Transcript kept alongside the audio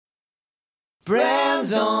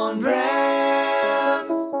Brands on Brands.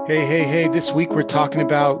 Hey, this week we're talking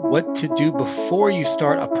about what to do before you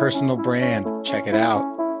start a personal brand. Check it out.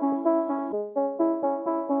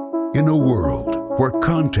 In a world where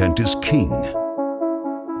content is king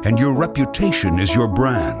and your reputation is your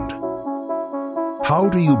brand, how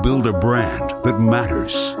do you build a brand that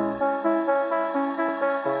matters?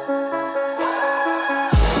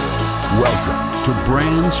 Welcome to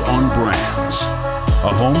Brands on Brands, a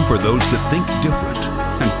home for those that think different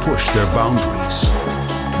and push their boundaries.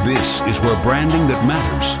 This is where branding that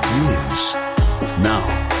matters lives. Now,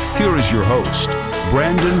 here is your host,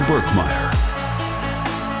 Brandon Birkmeyer.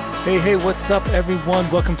 Hey, what's up, everyone?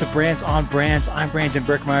 Welcome to Brands on Brands. I'm Brandon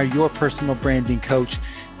Birkmeyer, your personal branding coach.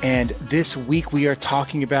 And this week we are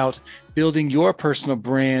talking about building your personal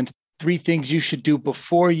brand, 3 things you should do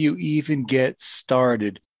before you even get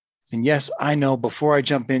started. And yes, I know before I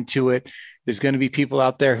jump into it, there's going to be people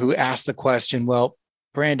out there who ask the question, well,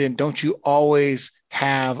 Brandon, don't you always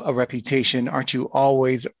have a reputation? Aren't you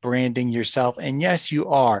always branding yourself? And yes, you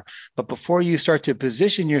are. But before you start to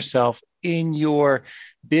position yourself in your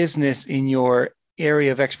business, in your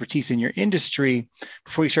area of expertise, in your industry,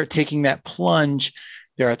 before you start taking that plunge,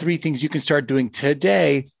 there are 3 things you can start doing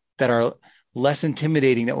today that are less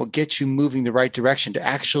intimidating, that will get you moving the right direction to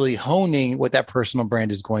actually honing what that personal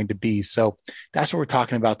brand is going to be. So that's what we're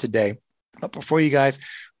talking about today. But before you guys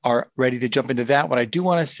are ready to jump into that, what I do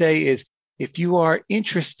want to say is, if you are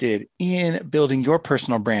interested in building your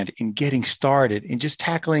personal brand, in getting started, in just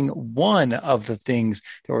tackling one of the things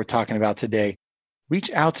that we're talking about today, reach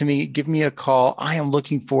out to me, give me a call. I am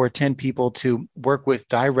looking for 10 people to work with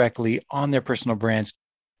directly on their personal brands,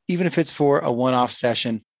 even if it's for a one-off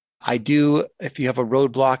session. I do, if you have a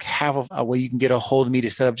roadblock, have a way you can get a hold of me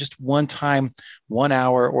to set up just one time, 1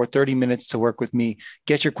 hour or 30 minutes to work with me,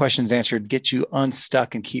 get your questions answered, get you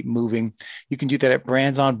unstuck and keep moving. You can do that at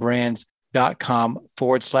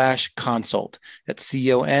brandsonbrands.com/consult. That's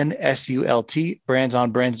CONSULT,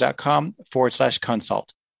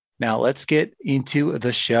 brandsonbrands.com/consult. Now let's get into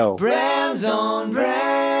the show. Brands on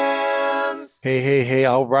Brands. Hey.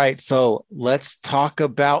 All right. So let's talk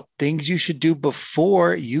about things you should do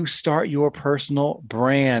before you start your personal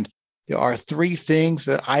brand. There are 3 things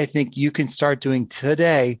that I think you can start doing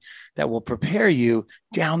today that will prepare you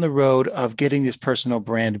down the road of getting this personal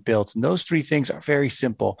brand built. And those 3 things are very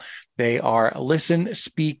simple. They are listen,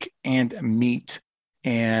 speak, and meet.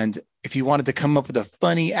 And if you wanted to come up with a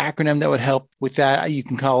funny acronym that would help with that, you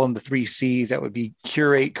can call them the 3 C's. That would be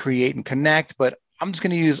curate, create, and connect. But I'm just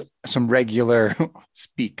going to use some regular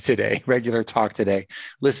regular talk today.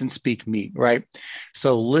 Listen, speak, meet, right?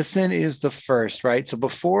 So listen is the first, right? So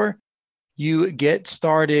before you get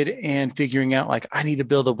started and figuring out, like, I need to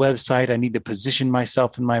build a website, I need to position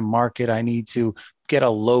myself in my market, I need to get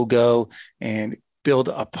a logo and build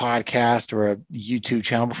a podcast or a YouTube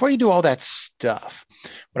channel. Before you do all that stuff,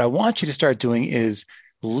 what I want you to start doing is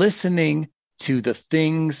listening to the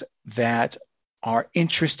things that are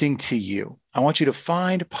interesting to you. I want you to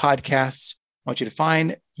find podcasts. I want you to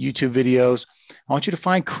find YouTube videos. I want you to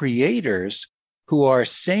find creators who are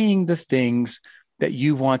saying the things that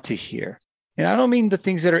you want to hear. And I don't mean the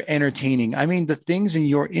things that are entertaining. I mean the things in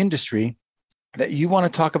your industry that you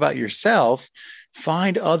want to talk about yourself.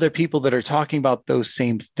 Find other people that are talking about those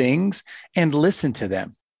same things and listen to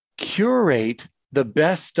them. Curate the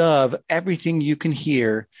best of everything you can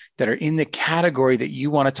hear that are in the category that you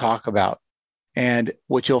want to talk about. And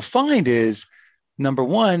what you'll find is, number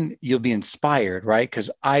one, you'll be inspired, right? Because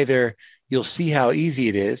either you'll see how easy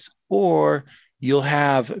it is, or you'll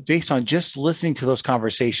have, based on just listening to those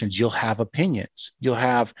conversations, you'll have opinions. You'll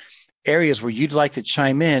have areas where you'd like to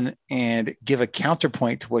chime in and give a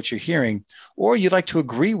counterpoint to what you're hearing, or you'd like to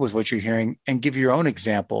agree with what you're hearing and give your own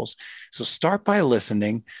examples. So start by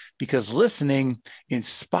listening, because listening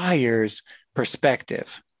inspires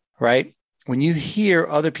perspective, right? When you hear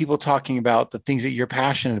other people talking about the things that you're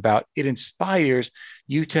passionate about, it inspires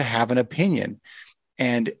you to have an opinion.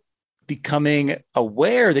 And becoming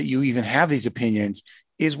aware that you even have these opinions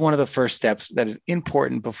is one of the first steps that is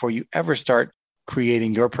important before you ever start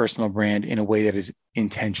creating your personal brand in a way that is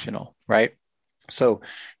intentional, right? So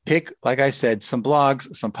pick, like I said, some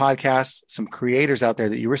blogs, some podcasts, some creators out there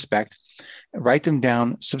that you respect, write them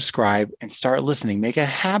down, subscribe, and start listening. Make a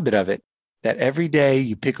habit of it, that every day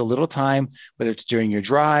you pick a little time, whether it's during your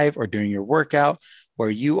drive or during your workout, where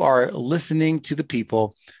you are listening to the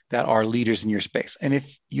people that are leaders in your space. And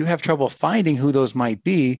if you have trouble finding who those might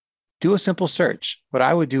be, do a simple search. What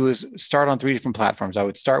I would do is start on 3 different platforms. I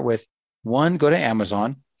would start with one, go to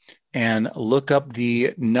Amazon and look up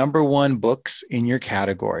the number 1 books in your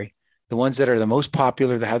category. the ones that are the most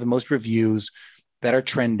popular, that have the most reviews, that are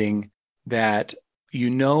trending, that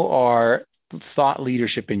are thought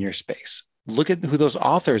leadership in your space. Look at who those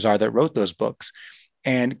authors are that wrote those books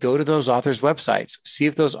and go to those authors' websites. See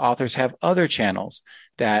if those authors have other channels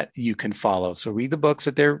that you can follow. So read the books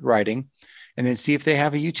that they're writing and then see if they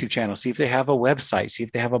have a YouTube channel, see if they have a website, see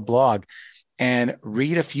if they have a blog, and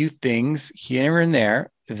read a few things here and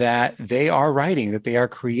there that they are writing, that they are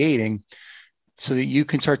creating, so that you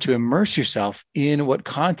can start to immerse yourself in what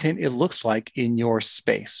content it looks like in your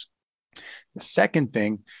space. The second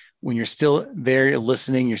thing, when you're still there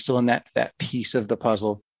listening, you're still in that piece of the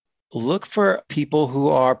puzzle, look for people who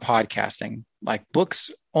are podcasting. Like books,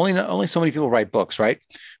 only so many people write books, right?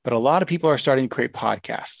 But a lot of people are starting to create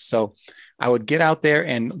podcasts. So I would get out there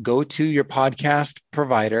and go to your podcast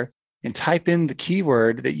provider and type in the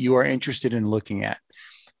keyword that you are interested in looking at.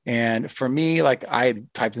 And for me, like I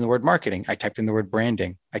typed in the word marketing, I typed in the word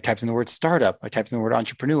branding, I typed in the word startup, I typed in the word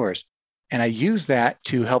entrepreneurs. And I use that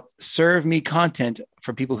to help serve me content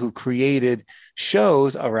for people who created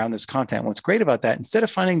shows around this content. What's great about that, instead of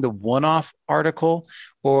finding the one-off article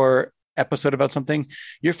or episode about something,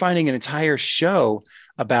 you're finding an entire show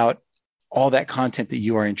about all that content that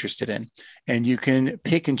you are interested in. And you can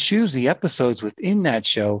pick and choose the episodes within that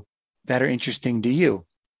show that are interesting to you.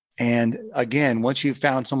 And again, once you've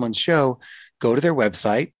found someone's show, go to their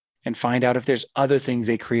website and find out if there's other things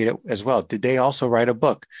they create as well. Did they also write a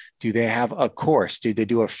book? Do they have a course? Did they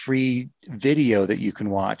do a free video that you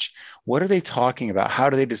can watch? What are they talking about?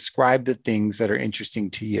 How do they describe the things that are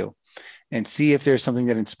interesting to you? And see if there's something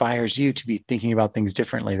that inspires you to be thinking about things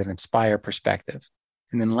differently, that inspire perspective.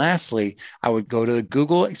 And then lastly, I would go to the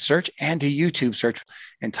Google search and to YouTube search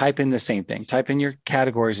and type in the same thing. Type in your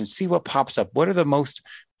categories and see what pops up. What are the most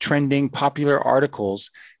trending, popular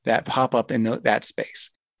articles that pop up in that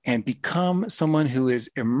space? And become someone who is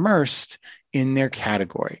immersed in their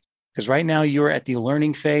category. Because right now you're at the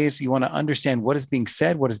learning phase. You want to understand what is being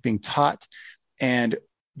said, what is being taught, and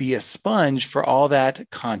be a sponge for all that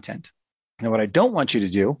content. Now, what I don't want you to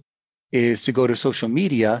do is to go to social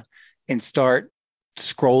media and start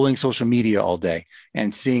scrolling social media all day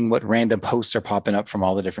and seeing what random posts are popping up from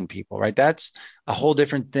all the different people, right? That's a whole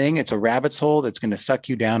different thing. It's a rabbit's hole that's going to suck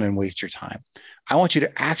you down and waste your time. I want you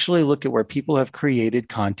to actually look at where people have created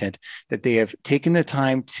content, that they have taken the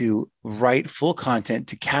time to write full content,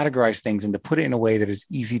 to categorize things and to put it in a way that is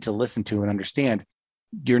easy to listen to and understand.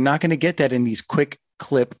 You're not going to get that in these quick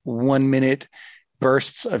clip 1 minute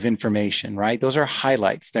bursts of information, right? Those are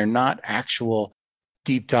highlights. They're not actual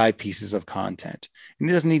deep dive pieces of content. And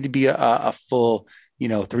it doesn't need to be a full,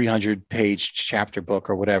 300-page chapter book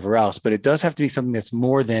or whatever else, but it does have to be something that's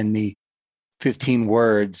more than the 15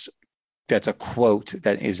 words that's a quote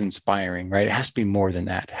that is inspiring, right? It has to be more than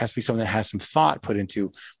that. It has to be something that has some thought put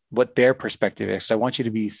into what their perspective is. So I want you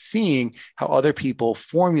to be seeing how other people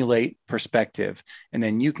formulate perspective, and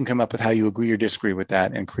then you can come up with how you agree or disagree with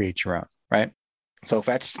that and create your own, right? So if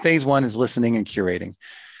that's phase one is listening and curating.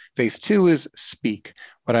 Phase two is speak.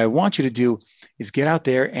 What I want you to do is get out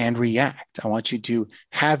there and react. I want you to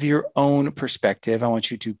have your own perspective. I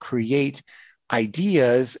want you to create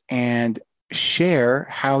ideas and share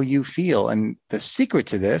how you feel. And the secret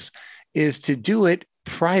to this is to do it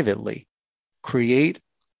privately. Create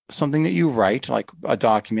something that you write, like a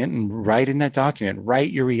document, and write in that document.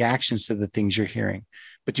 Write your reactions to the things you're hearing,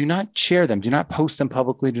 but do not share them. Do not post them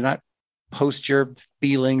publicly. Do not post your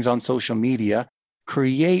feelings on social media.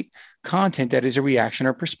 Create content that is a reaction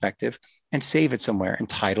or perspective and save it somewhere and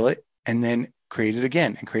title it, and then create it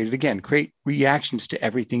again and create it again. Create reactions to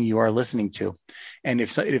everything you are listening to. And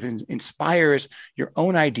if it inspires your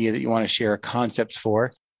own idea that you want to share a concept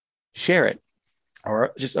for, share it.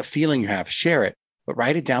 Or just a feeling you have, share it. But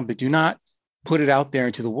write it down, but do not put it out there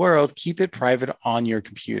into the world. Keep it private on your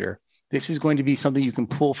computer. This is going to be something you can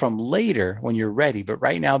pull from later when you're ready. But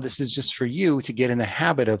right now, this is just for you to get in the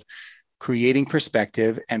habit of creating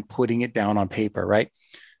perspective and putting it down on paper, right?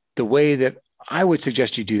 The way that I would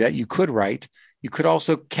suggest you do that, you could write. You could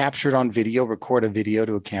also capture it on video, record a video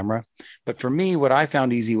to a camera. But for me, what I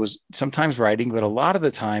found easy was sometimes writing, but a lot of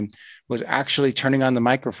the time was actually turning on the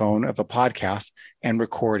microphone of a podcast and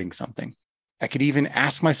recording something. I could even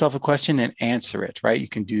ask myself a question and answer it, right? You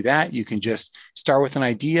can do that. You can just start with an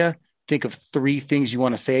idea, think of 3 things you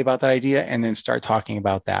want to say about that idea, and then start talking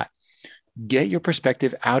about that. Get your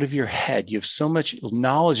perspective out of your head. You have so much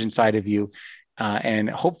knowledge inside of you, and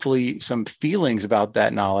hopefully some feelings about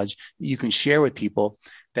that knowledge that you can share with people,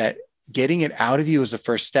 that getting it out of you is the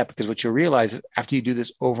first step, because what you'll realize is after you do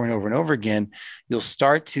this over and over and over again, you'll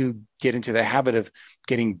start to get into the habit of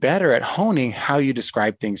getting better at honing how you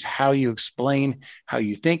describe things, how you explain, how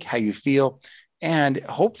you think, how you feel, and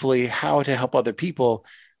hopefully how to help other people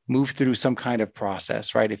move through some kind of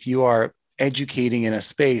process, right? If you are educating in a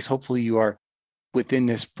space, hopefully you are within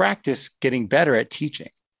this practice getting better at teaching.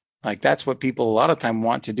 Like that's what people a lot of time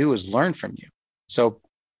want to do, is learn from you. So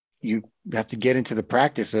you have to get into the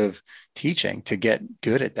practice of teaching to get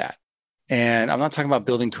good at that. And I'm not talking about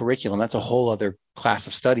building curriculum. That's a whole other class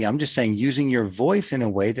of study. I'm just saying using your voice in a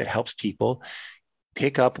way that helps people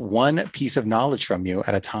pick up one piece of knowledge from you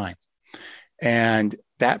at a time. And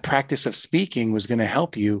that practice of speaking was going to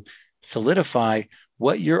help you solidify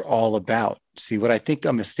what you're all about. See, what I think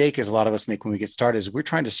a mistake is a lot of us make when we get started is we're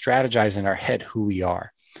trying to strategize in our head who we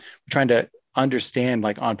are. We're trying to understand,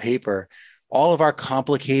 like on paper, all of our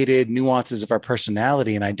complicated nuances of our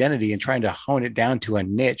personality and identity, and trying to hone it down to a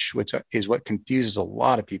niche, which is what confuses a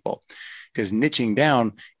lot of people, because niching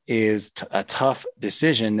down is a tough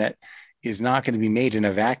decision that is not going to be made in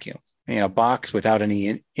a vacuum, in a box without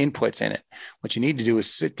any inputs in it. What you need to do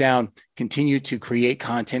is sit down, continue to create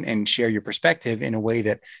content and share your perspective in a way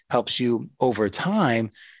that helps you over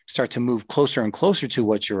time start to move closer and closer to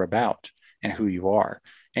what you're about and who you are.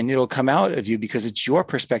 And it'll come out of you because it's your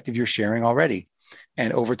perspective you're sharing already.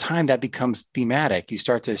 And over time, that becomes thematic. You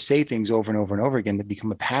start to say things over and over and over again that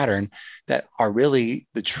become a pattern that are really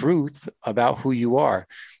the truth about who you are.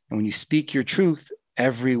 And when you speak your truth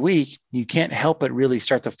every week, you can't help but really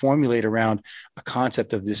start to formulate around a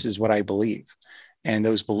concept of this is what I believe. And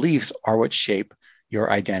those beliefs are what shape your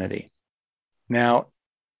identity. Now,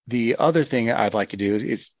 the other thing I'd like to do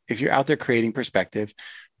is, if you're out there creating perspective,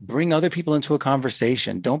 bring other people into a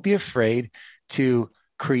conversation. Don't be afraid to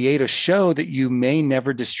create a show that you may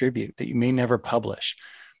never distribute, that you may never publish,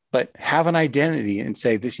 but have an identity and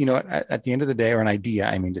say this, at the end of the day, or an idea,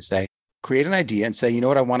 I mean to say, create an idea and say, you know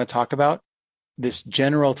what I want to talk about? This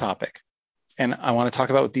general topic. And I want to talk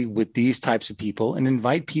about with these types of people, and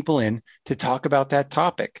invite people in to talk about that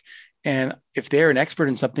topic. And if they're an expert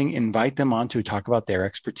in something, invite them on to talk about their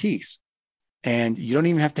expertise. And you don't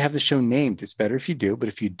even have to have the show named. It's better if you do. But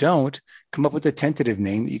if you don't, come up with a tentative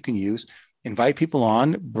name that you can use. Invite people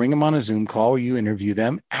on, bring them on a Zoom call where you interview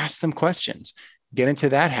them, ask them questions, get into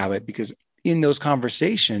that habit, because in those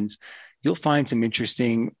conversations, you'll find some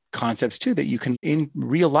interesting concepts too that you can in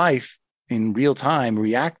real life, in real time,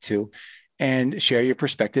 react to and share your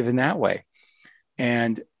perspective in that way.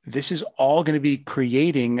 And this is all going to be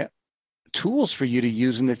creating tools for you to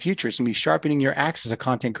use in the future. It's going to be sharpening your axe as a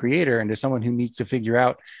content creator and as someone who needs to figure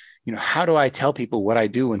out, how do I tell people what I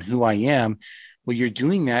do and who I am? Well, you're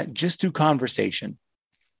doing that just through conversation.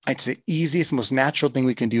 It's the easiest, most natural thing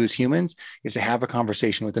we can do as humans, is to have a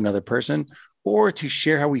conversation with another person or to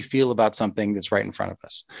share how we feel about something that's right in front of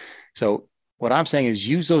us. So what I'm saying is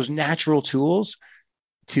use those natural tools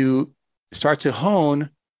to start to hone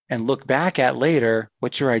and look back at later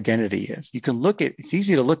what your identity is. You can it's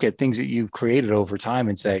easy to look at things that you've created over time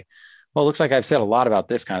and say, well, it looks like I've said a lot about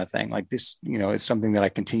this kind of thing. Like this, is something that I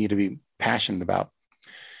continue to be passionate about.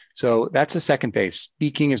 So that's the second phase,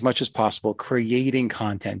 speaking as much as possible, creating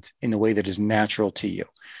content in the way that is natural to you.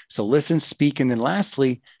 So listen, speak, and then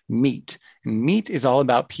lastly, meet. And meet is all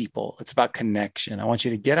about people. It's about connection. I want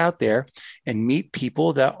you to get out there and meet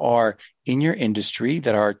people that are in your industry,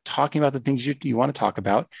 that are talking about the things you want to talk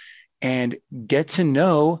about, and get to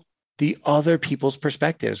know the other people's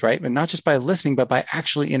perspectives, right? And not just by listening, but by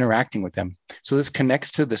actually interacting with them. So this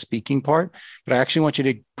connects to the speaking part, but I actually want you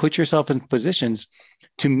to put yourself in positions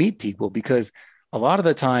to meet people, because a lot of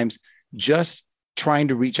the times just trying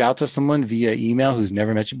to reach out to someone via email who's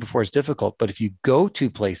never met you before is difficult. But if you go to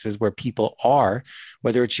places where people are,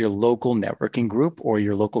 whether it's your local networking group or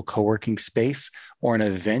your local co-working space or an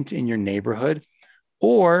event in your neighborhood,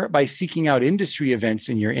 or by seeking out industry events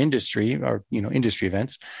in your industry or, industry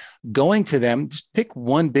events, going to them, just pick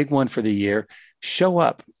one big one for the year, show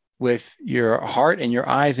up with your heart and your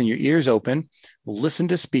eyes and your ears open, listen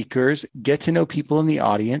to speakers, get to know people in the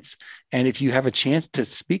audience. And if you have a chance to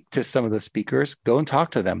speak to some of the speakers, go and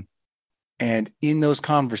talk to them. And in those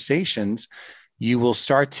conversations, you will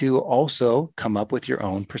start to also come up with your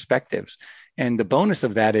own perspectives. And the bonus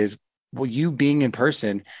of that is, well, you being in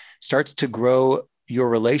person starts to grow your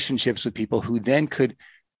relationships with people who then could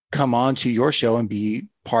come on to your show and be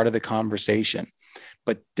part of the conversation.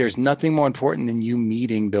 But there's nothing more important than you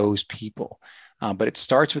meeting those people. But it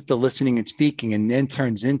starts with the listening and speaking and then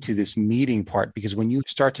turns into this meeting part, because when you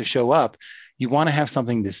start to show up, you want to have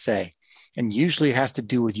something to say. And usually it has to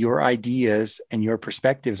do with your ideas and your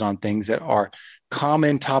perspectives on things that are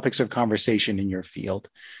common topics of conversation in your field.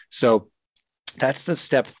 So that's the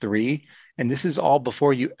step 3. And this is all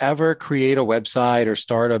before you ever create a website or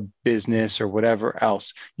start a business or whatever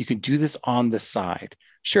else. You can do this on the side.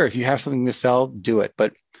 Sure, if you have something to sell, do it.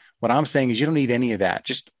 But what I'm saying is you don't need any of that.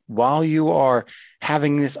 Just while you are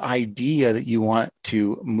having this idea that you want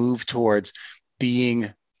to move towards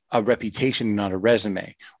being a reputation, not a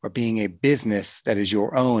resume, or being a business that is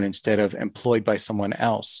your own instead of employed by someone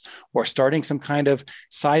else, or starting some kind of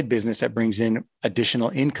side business that brings in additional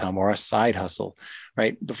income or a side hustle,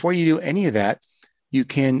 right? Before you do any of that, you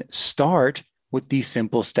can start with these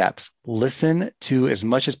simple steps. Listen to as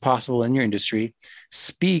much as possible in your industry,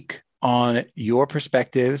 speak on your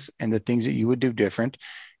perspectives and the things that you would do different,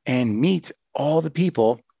 and meet all the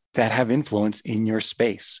people that have influence in your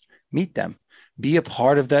space. Meet them. Be a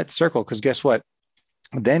part of that circle, because guess what?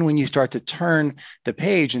 Then when you start to turn the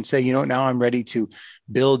page and say, now I'm ready to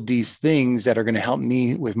build these things that are going to help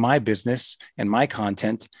me with my business and my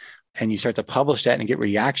content, and you start to publish that and get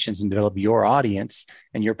reactions and develop your audience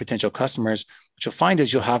and your potential customers, what you'll find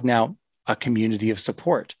is you'll have now a community of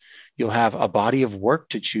support. You'll have a body of work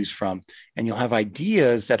to choose from, and you'll have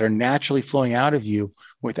ideas that are naturally flowing out of you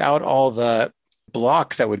without all the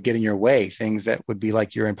blocks that would get in your way, things that would be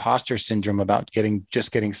like your imposter syndrome about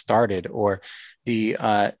just getting started, or the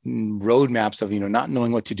roadmaps of not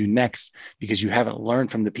knowing what to do next because you haven't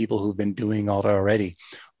learned from the people who've been doing all that already,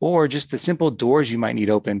 or just the simple doors you might need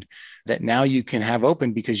opened that now you can have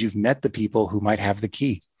open because you've met the people who might have the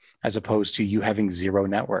key, as opposed to you having zero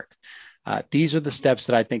network. These are the steps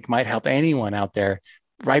that I think might help anyone out there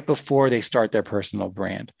right before they start their personal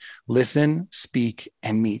brand. Listen, speak,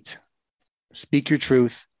 and meet. Speak your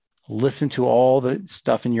truth, listen to all the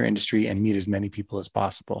stuff in your industry, and meet as many people as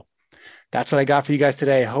possible. That's what I got for you guys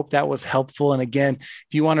today. I hope that was helpful. And again, if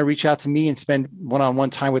you want to reach out to me and spend one-on-one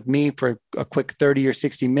time with me for a quick 30 or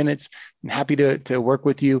 60 minutes, I'm happy to work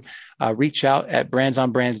with you. Reach out at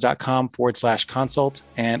brandsonbrands.com/consult,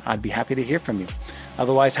 and I'd be happy to hear from you.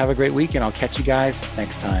 Otherwise, have a great week, and I'll catch you guys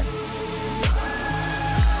next time.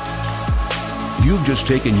 You've just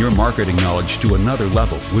taken your marketing knowledge to another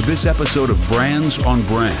level with this episode of Brands on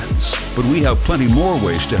Brands. But we have plenty more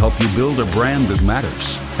ways to help you build a brand that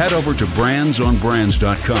matters. Head over to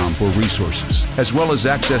brandsonbrands.com for resources, as well as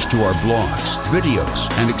access to our blogs,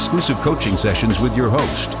 videos, and exclusive coaching sessions with your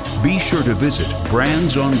host. Be sure to visit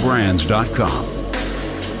brandsonbrands.com.